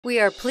We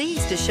are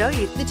pleased to show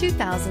you the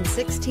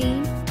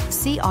 2016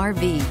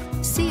 CR-V.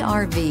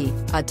 CR-V,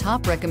 a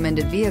top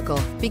recommended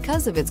vehicle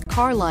because of its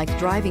car-like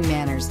driving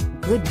manners,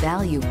 good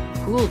value,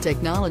 cool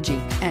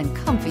technology, and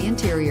comfy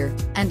interior,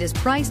 and is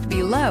priced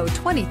below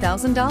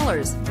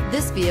 $20,000.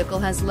 This vehicle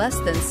has less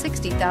than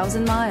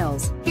 60,000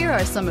 miles. Here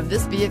are some of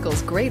this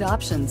vehicle's great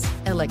options: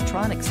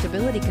 electronic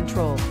stability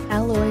control,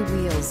 alloy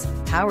wheels,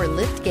 power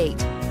liftgate,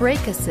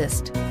 brake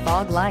assist,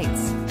 fog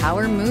lights,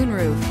 power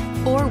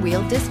moonroof,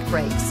 four-wheel disc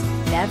brakes,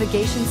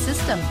 navigation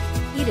system,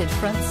 heated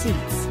front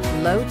seats,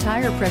 low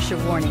tire pressure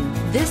warning.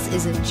 This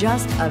isn't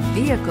just a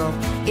vehicle,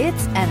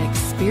 it's an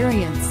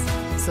experience.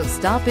 So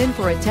stop in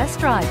for a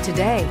test drive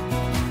today.